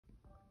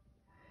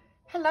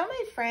Hello,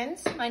 my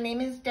friends. My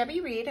name is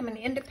Debbie Reed. I'm an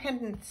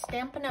independent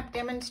Stampin' Up!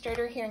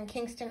 Demonstrator here in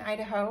Kingston,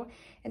 Idaho.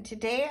 And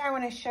today I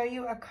want to show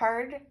you a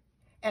card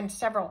and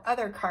several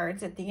other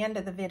cards at the end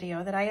of the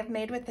video that I have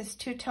made with this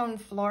two-tone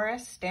flora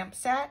stamp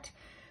set.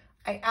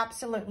 I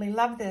absolutely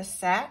love this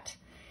set.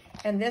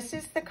 And this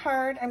is the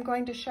card I'm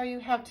going to show you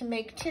how to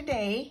make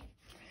today.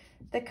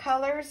 The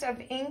colors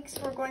of inks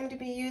we're going to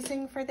be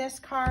using for this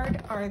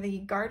card are the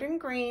Garden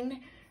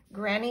Green,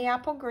 Granny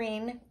Apple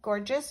Green,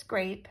 Gorgeous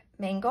Grape,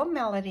 Mango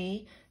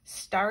Melody,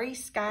 Starry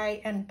Sky,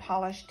 and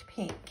Polished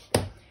Pink.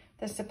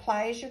 The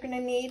supplies you're going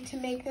to need to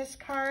make this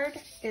card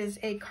is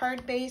a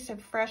card base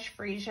of fresh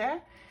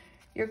freesia.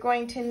 You're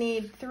going to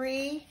need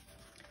 3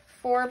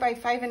 4 by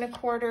 5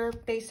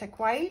 1/4 basic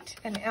white,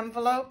 an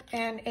envelope,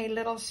 and a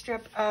little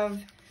strip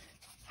of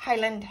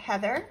Highland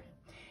heather.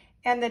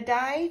 And the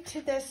die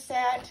to this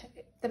set,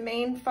 the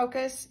main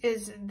focus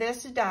is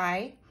this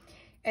die.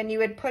 And you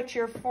would put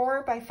your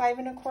 4 by 5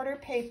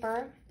 1/4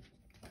 paper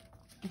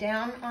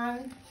down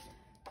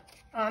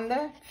on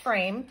the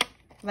frame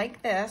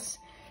like this,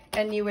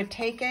 and you would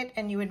take it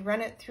and you would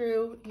run it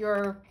through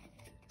your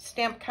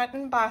stamp cut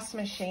and emboss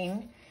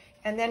machine.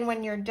 And then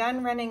when you're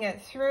done running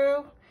it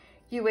through,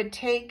 you would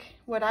take,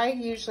 what I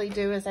usually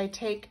do is I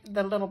take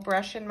the little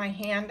brush in my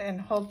hand and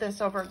hold this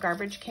over a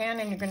garbage can,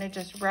 and you're going to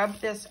just rub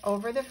this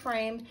over the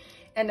frame,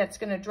 and it's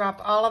going to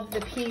drop all of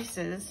the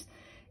pieces.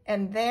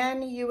 And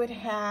then you would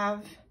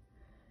have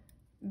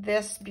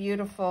this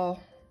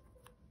beautiful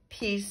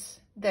piece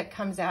that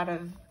comes out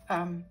of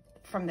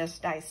from this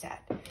die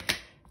set.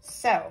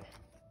 So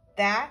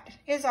that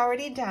is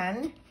already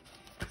done.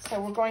 So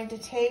we're going to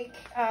take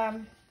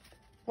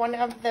one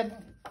of the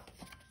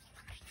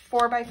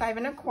 4 by 5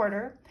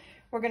 1/4.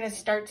 We're going to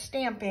start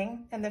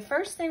stamping, and the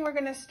first thing we're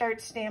going to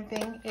start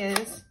stamping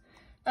is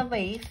a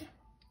leaf.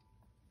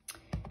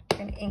 I'm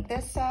going to ink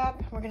this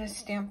up. We're going to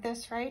stamp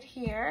this right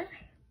here,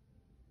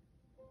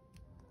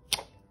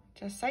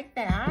 just like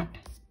that.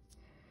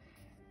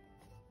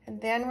 And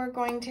then we're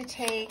going to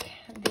take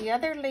the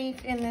other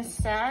leaf in this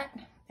set,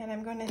 and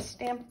I'm going to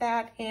stamp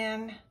that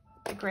in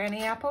the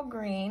Granny Apple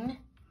Green.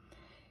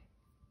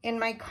 In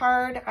my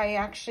card, I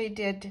actually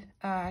did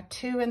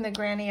 2 in the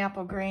Granny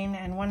Apple Green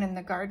and 1 in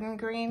the Garden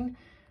Green,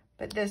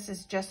 but this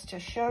is just to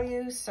show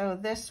you. So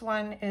this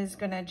one is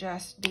going to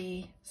just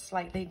be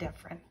slightly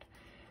different.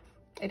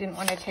 I didn't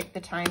want to take the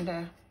time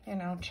to,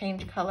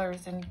 change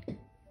colors and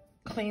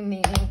clean the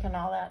ink and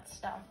all that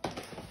stuff.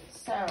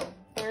 So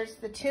there's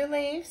the 2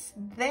 leaves.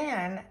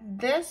 Then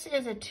this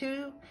is a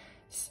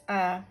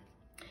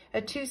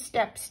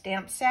two-step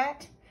stamp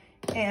set.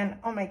 And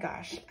oh my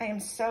gosh, I am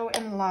so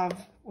in love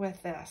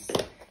with this.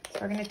 So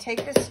we're going to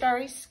take the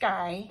Starry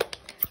Sky.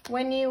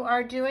 When you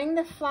are doing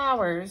the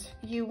flowers,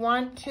 you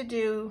want to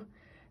do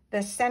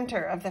the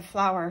center of the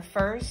flower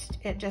first.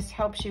 It just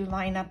helps you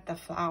line up the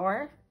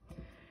flower.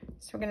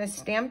 So we're going to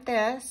stamp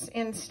this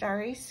in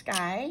Starry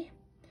Sky.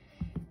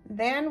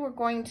 Then we're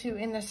going to,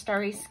 in the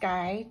Starry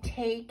Sky,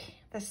 take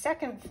the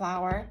second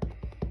flower.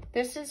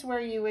 This is where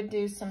you would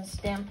do some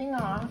stamping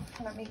off.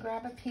 Let me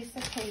grab a piece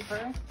of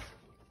paper.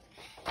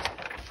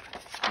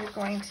 You're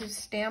going to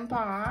stamp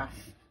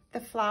off the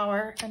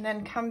flower and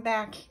then come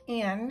back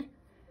in,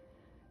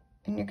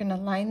 and you're going to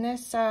line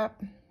this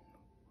up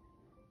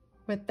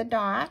with the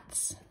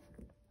dots.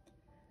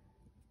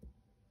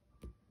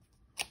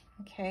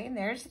 Okay,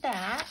 there's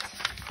that.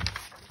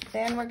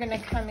 Then we're going to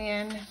come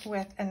in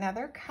with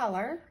another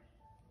color.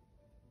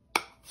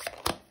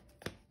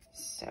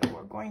 So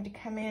we're going to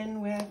come in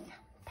with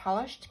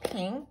Polished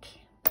Pink.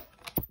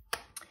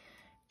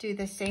 Do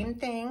the same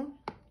thing.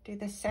 Do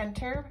the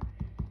center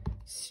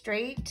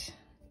straight.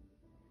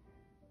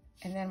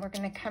 And then we're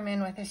going to come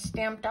in with a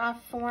stamped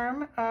off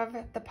form of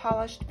the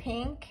Polished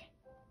Pink.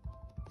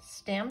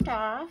 Stamped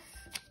off.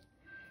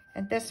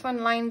 And this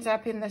one lines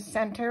up in the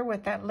center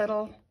with that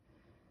little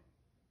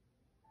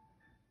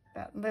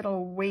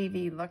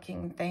wavy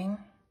looking thing.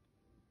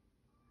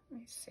 Let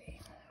me see,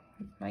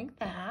 like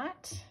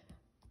that.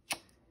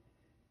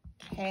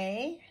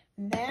 Okay,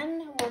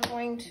 then we're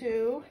going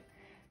to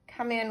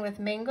come in with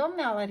Mango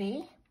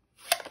Melody.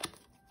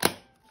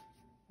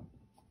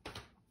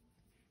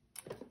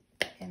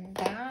 And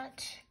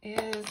that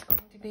is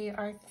going to be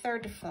our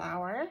third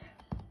flower.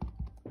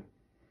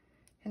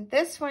 And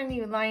this one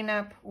you line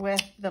up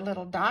with the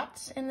little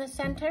dots in the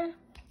center.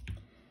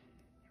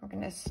 We're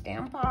going to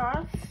stamp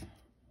off.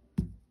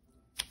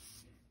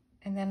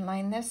 And then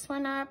line this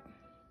one up.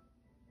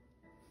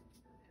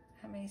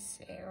 Let me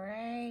see,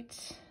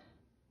 right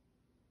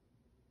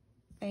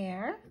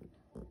there.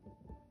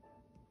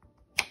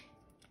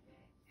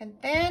 And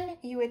then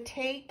you would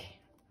take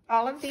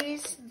all of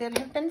these that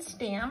have been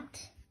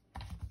stamped,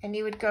 and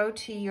you would go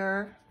to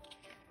your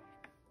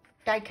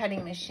die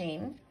cutting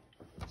machine.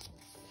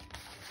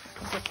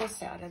 Get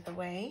this out of the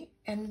way.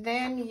 And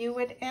then you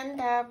would end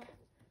up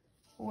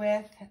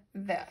with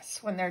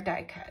this when they're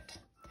die cut.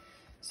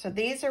 So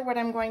these are what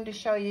I'm going to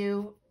show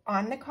you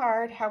on the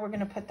card, how we're going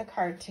to put the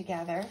card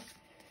together.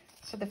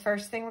 So the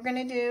first thing we're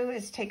going to do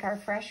is take our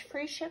fresh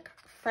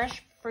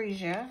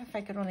freesia, if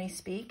I could only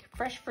speak,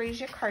 fresh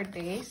freesia card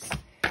base.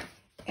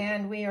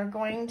 And we are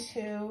going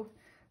to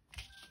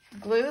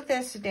glue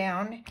this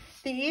down.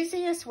 The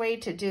easiest way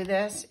to do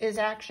this is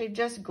actually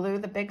just glue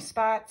the big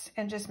spots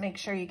and just make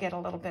sure you get a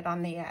little bit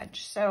on the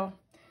edge. So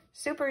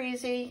super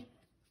easy.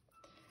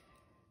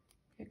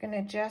 You're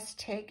gonna just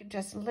take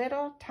just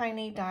little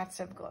tiny dots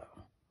of glue.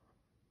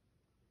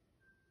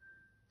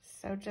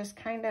 So just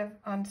kind of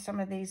on some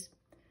of these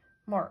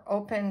more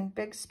open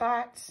big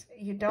spots,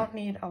 you don't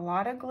need a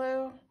lot of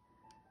glue.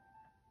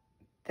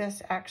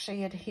 This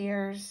actually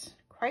adheres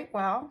quite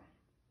well.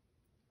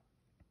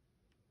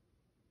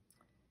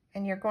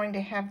 And you're going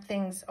to have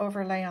things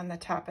overlay on the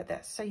top of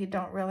this, so you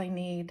don't really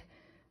need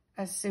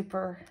a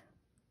super,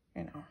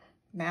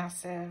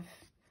 massive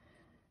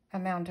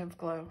amount of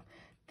glue.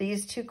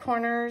 These two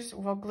corners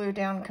will glue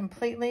down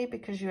completely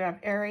because you have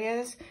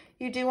areas.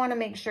 You do want to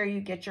make sure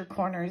you get your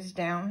corners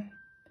down.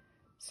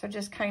 So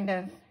just kind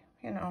of,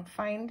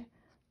 find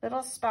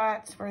little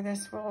spots where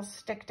this will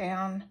stick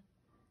down.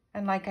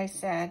 And like I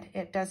said,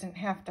 it doesn't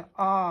have to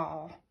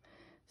all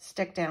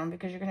stick down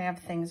because you're going to have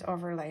things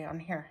overlay on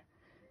here.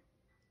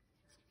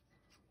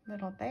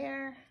 Little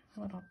there,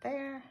 little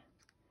there,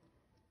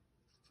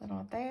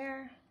 little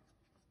there,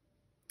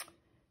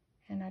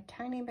 and a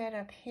tiny bit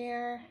up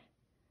here.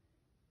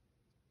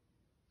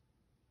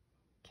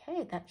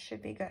 Okay, that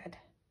should be good.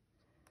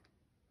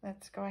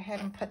 Let's go ahead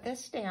and put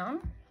this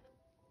down.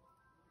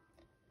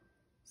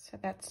 So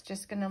that's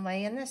just going to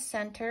lay in the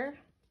center,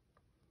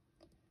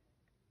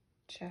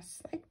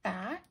 just like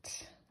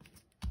that.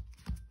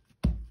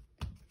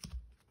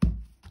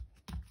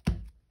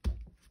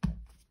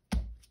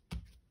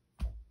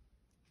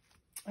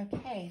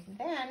 Okay,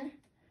 then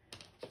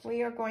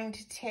we are going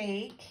to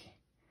take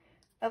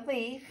a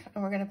leaf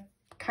and we're going to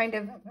kind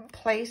of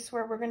place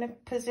where we're going to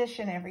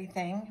position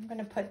everything. I'm going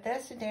to put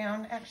this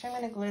down. Actually, I'm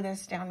going to glue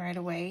this down right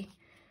away.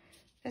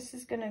 This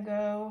is going to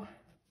go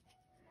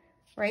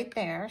right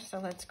there. So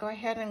let's go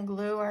ahead and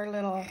glue our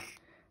little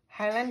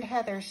Highland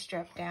heather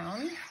strip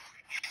down.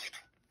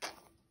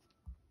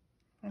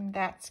 And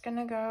that's going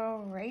to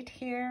go right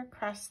here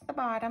across the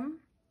bottom.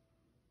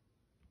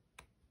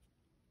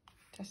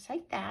 Just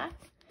like that.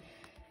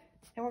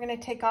 And we're going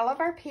to take all of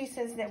our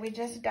pieces that we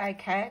just die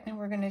cut and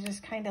we're going to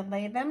just kind of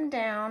lay them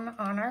down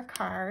on our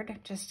card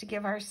just to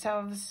give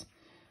ourselves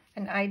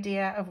an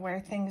idea of where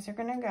things are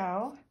going to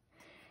go.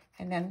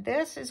 And then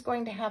this is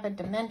going to have a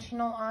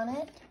dimensional on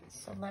it.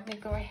 So let me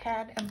go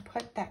ahead and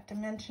put that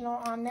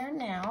dimensional on there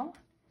now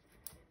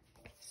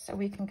so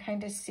we can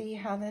kind of see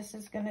how this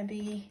is going to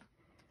be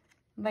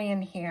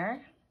laying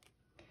here.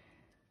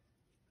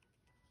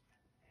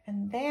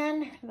 And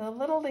then the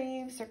little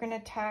leaves are going to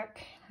tuck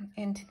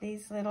into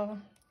these little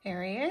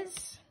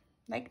areas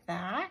like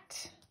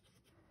that.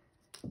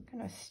 I'm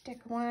going to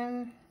stick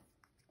one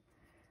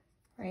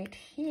right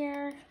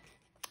here.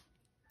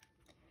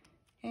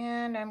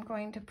 And I'm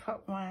going to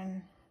put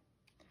one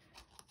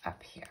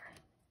up here.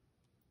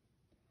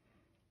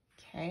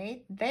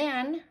 Okay,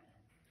 then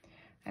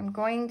I'm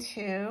going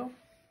to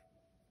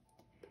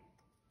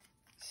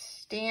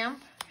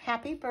stamp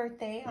happy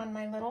birthday on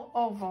my little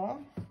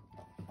oval.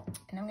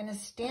 And I'm going to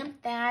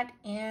stamp that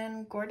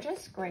in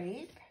Gorgeous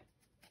Grape.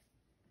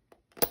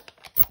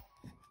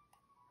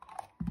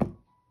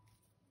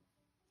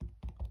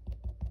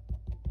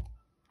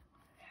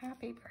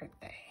 Happy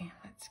birthday.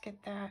 Let's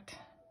get that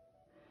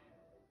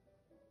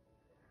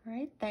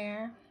right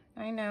there.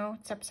 I know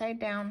it's upside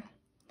down,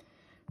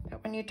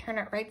 but when you turn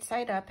it right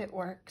side up, it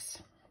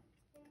works.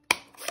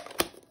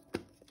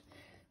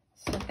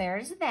 So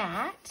there's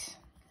that.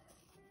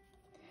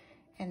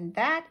 And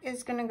that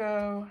is going to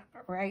go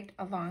right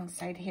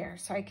alongside here.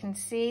 So I can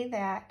see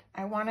that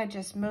I want to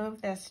just move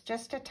this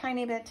just a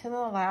tiny bit to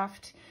the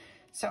left.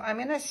 So I'm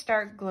going to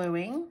start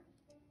gluing.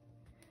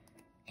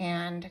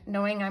 And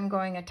knowing I'm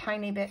going a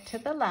tiny bit to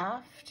the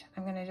left,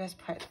 I'm going to just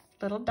put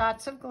little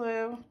dots of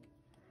glue.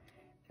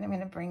 And I'm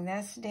going to bring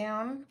this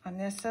down on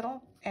this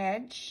little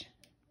edge.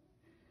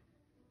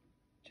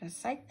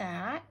 Just like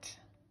that.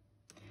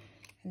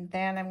 And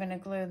then I'm going to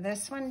glue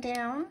this one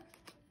down.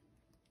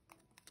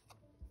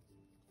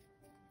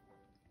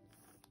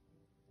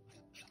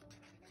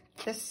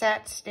 This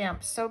set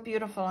stamps so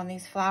beautiful, and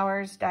these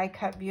flowers die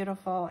cut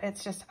beautiful.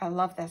 It's just, I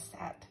love this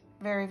set.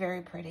 Very,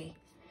 very pretty.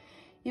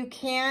 You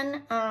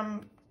can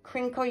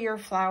crinkle your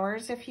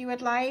flowers if you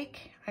would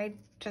like. I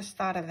just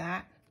thought of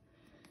that.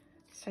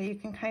 So you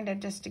can kind of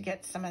just to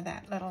get some of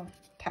that little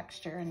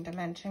texture and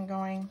dimension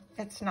going.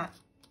 It's not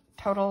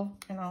total,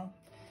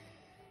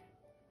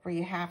 where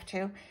you have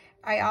to.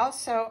 I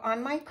also,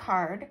 on my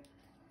card,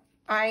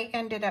 I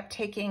ended up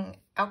taking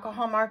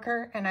alcohol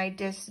marker and I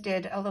just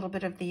did a little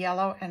bit of the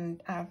yellow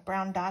and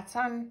brown dots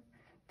on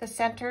the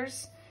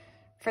centers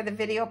for the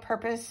video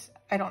purpose.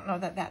 I don't know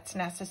that that's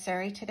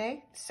necessary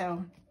today.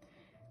 So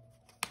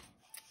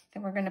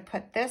then we're going to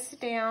put this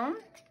down.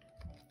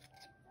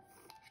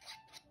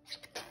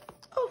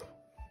 Oh,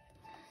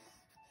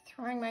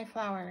 throwing my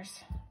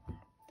flowers.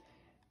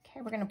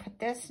 Okay, we're going to put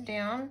this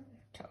down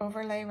to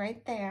overlay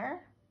right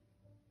there.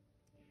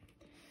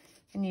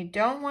 And you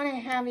don't want to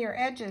have your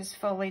edges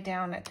fully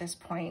down at this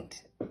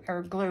point,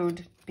 or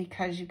glued,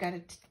 because you got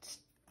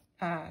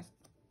to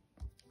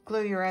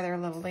glue your other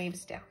little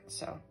leaves down.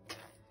 So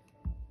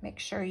make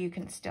sure you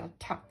can still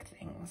tuck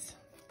things.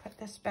 Put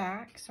this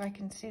back so I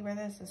can see where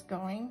this is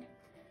going.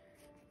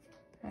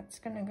 That's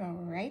going to go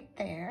right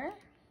there.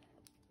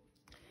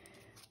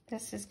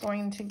 This is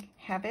going to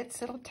have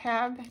its little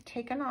tab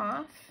taken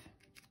off.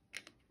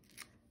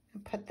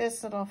 And put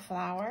this little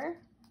flower.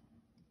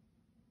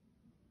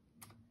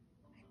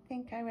 I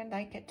think I would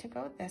like it to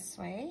go this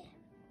way,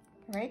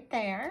 right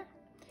there.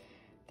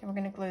 Then we're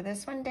going to glue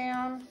this one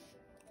down.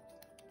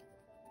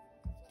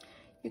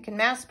 You can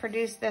mass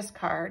produce this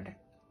card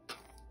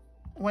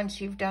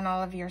once you've done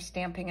all of your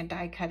stamping and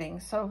die cutting.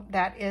 So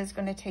that is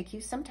going to take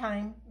you some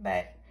time,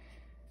 but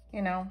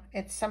you know,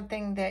 it's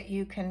something that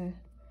you can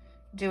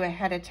do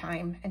ahead of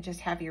time and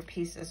just have your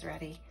pieces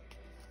ready.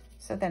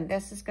 So then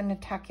this is going to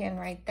tuck in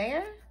right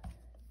there.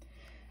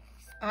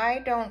 I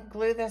don't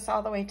glue this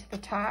all the way to the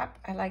top.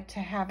 I like to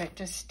have it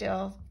just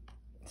still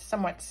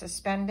somewhat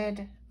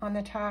suspended on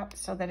the top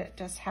so that it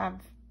just have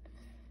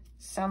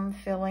some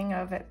feeling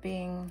of it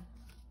being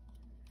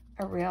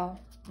a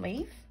real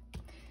leaf.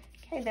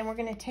 Okay, then we're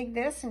going to take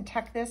this and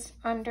tuck this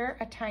under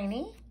a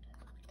tiny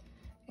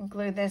and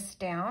glue this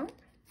down.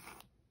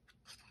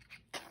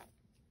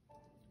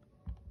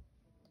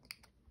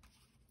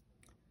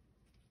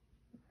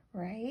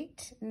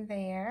 Right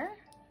there.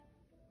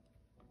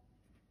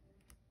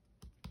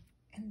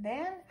 And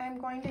then I'm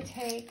going to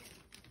take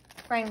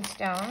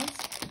rhinestones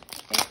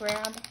and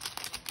grab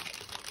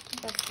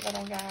this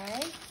little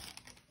guy.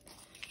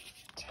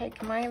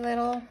 Take my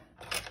little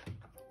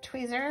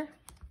tweezer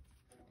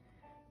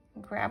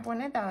and grab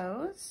one of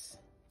those.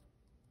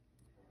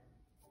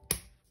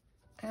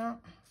 Oh,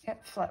 it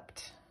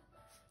flipped.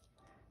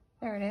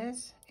 There it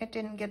is. It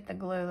didn't get the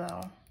glue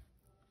though.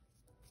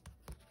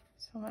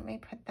 So let me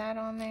put that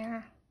on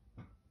there.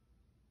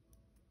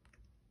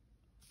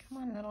 Come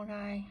on, little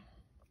guy.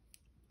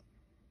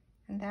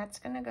 And that's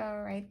gonna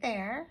go right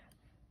there,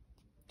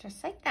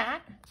 just like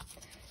that.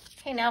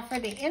 Okay, now for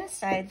the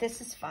inside,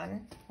 this is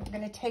fun. We're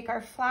gonna take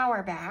our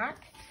flower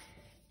back.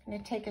 I'm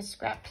gonna take a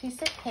scrap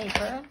piece of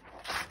paper,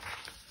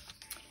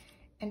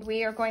 and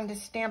we are going to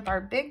stamp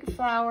our big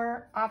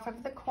flower off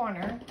of the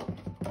corner.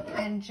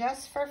 And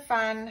just for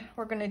fun,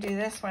 we're gonna do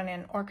this one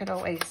in Orchid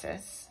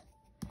Oasis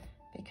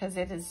because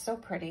it is so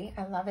pretty.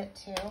 I love it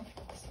too.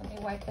 So let me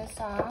wipe this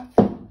off.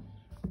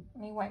 Let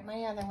me wipe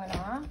my other one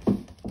off.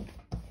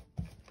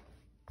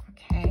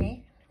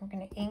 Okay, we're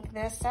going to ink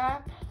this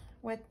up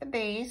with the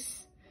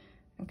base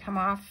and come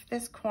off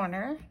this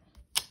corner.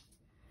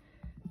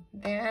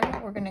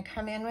 Then we're going to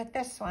come in with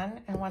this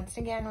one, and once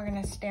again we're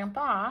going to stamp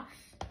off.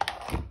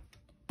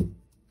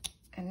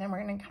 And then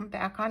we're going to come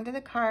back onto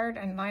the card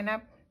and line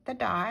up the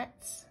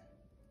dots,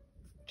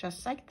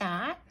 just like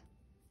that.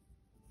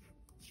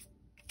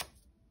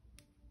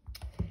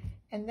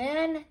 And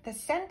then the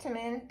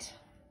sentiment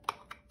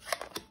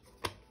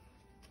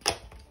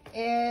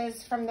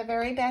is from The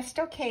Very Best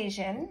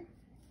Occasion.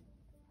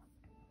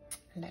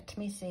 Let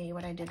me see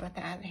what I did with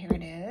that. Here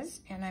it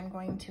is. And I'm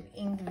going to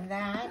ink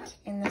that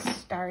in the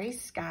Starry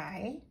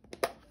Sky.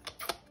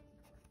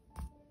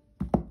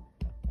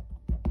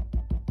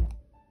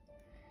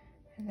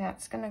 And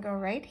that's going to go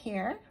right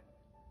here.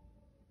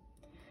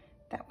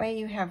 That way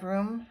you have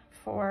room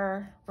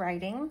for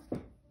writing.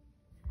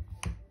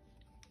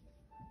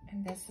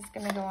 And this is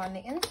going to go on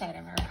the inside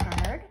of our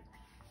card.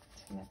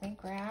 So let me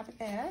grab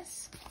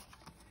this.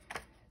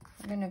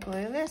 We're going to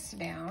glue this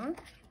down,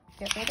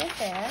 get rid of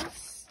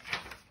this,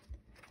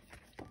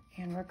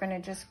 and we're going to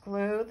just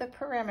glue the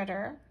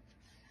perimeter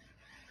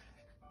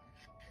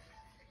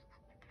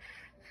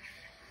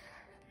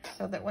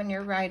so that when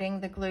you're writing,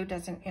 the glue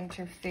doesn't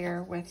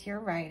interfere with your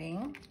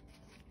writing.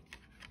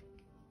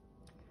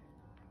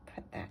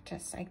 Put that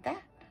just like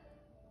that.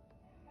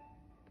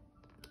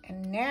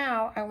 And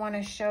now I want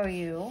to show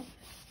you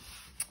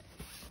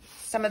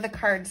some of the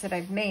cards that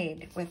I've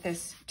made with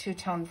this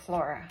two-tone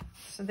flora.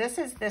 So this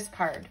is this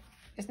card.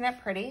 Isn't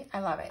that pretty? I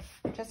love it.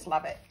 Just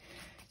love it.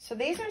 So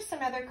these are some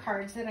other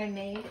cards that I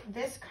made.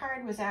 This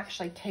card was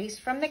actually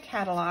cased from the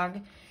catalog.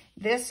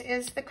 This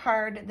is the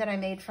card that I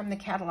made from the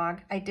catalog.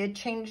 I did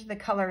change the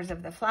colors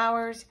of the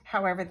flowers.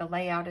 However, the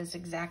layout is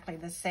exactly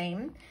the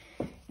same.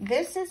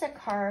 This is a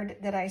card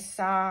that I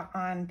saw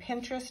on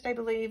Pinterest, I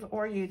believe,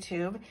 or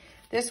YouTube.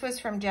 This was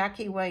from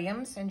Jackie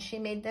Williams, and she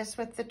made this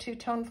with the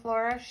two-tone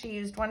flora. She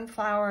used one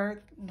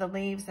flower, the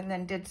leaves, and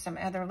then did some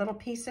other little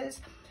pieces.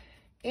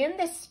 In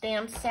the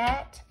stamp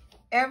set,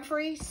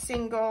 every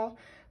single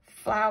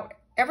flower,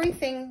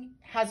 everything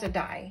has a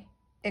die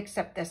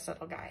except this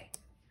little guy.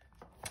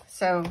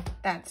 So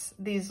that's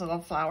these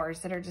little flowers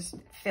that are just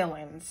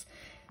fill-ins.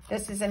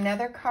 This is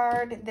another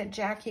card that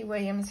Jackie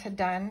Williams had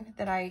done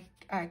that I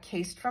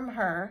cased from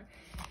her.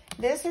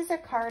 This is a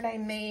card I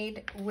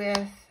made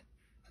with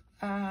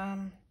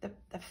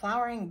the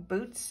Flowering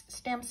Boots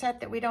stamp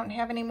set that we don't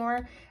have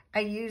anymore.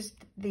 I used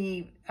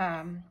the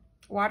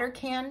water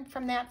can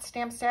from that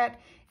stamp set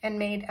and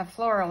made a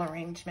floral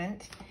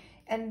arrangement.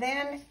 And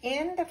then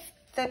in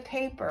the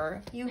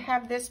paper, you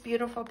have this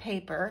beautiful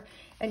paper,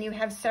 and you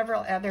have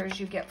several others.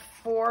 You get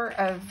 4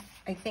 of,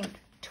 I think,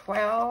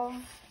 12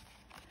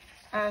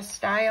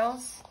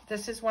 styles.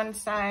 This is one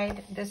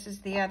side, this is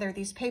the other.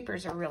 These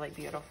papers are really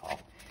beautiful.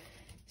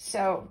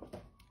 So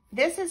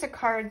this is a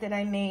card that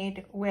I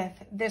made with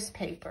this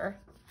paper.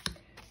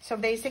 So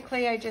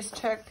basically I just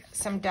took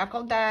some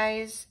decal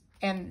dies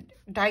and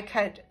die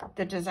cut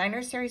the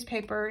designer series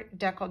paper,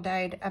 decal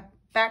dyed a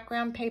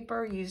background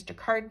paper, used a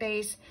card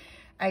base.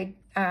 I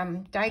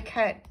die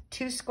cut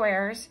 2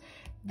 squares.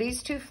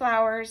 These 2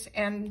 flowers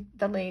and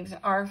the leaves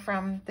are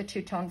from the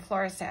two-tone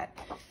flora set.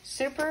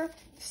 Super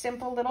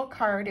simple little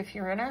card if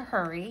you're in a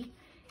hurry.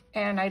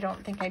 And I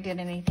don't think I did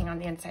anything on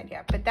the inside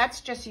yet, but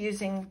that's just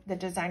using the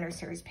designer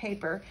series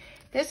paper.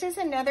 This is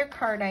another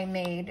card I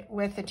made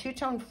with the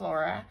two-tone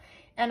flora,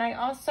 and I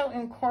also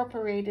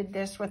incorporated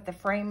this with the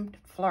framed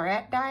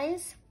floret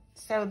dies.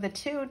 So the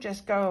two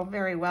just go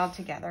very well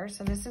together.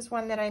 So this is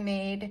one that I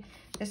made.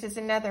 This is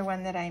another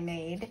one that I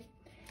made.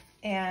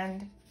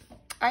 And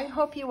I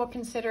hope you will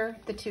consider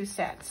the 2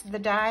 sets. The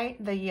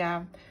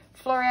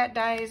floret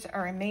dies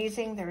are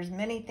amazing. There's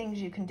many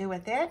things you can do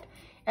with it.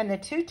 And the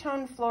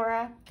two-tone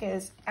flora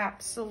is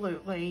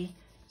absolutely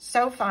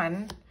so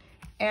fun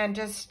and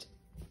just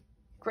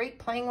great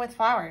playing with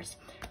flowers.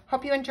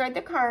 Hope you enjoyed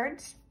the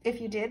cards. If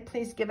you did,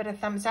 please give it a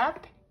thumbs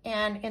up.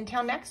 And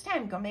until next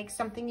time, go make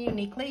something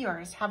uniquely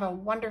yours. Have a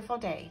wonderful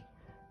day.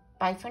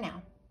 Bye for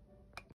now.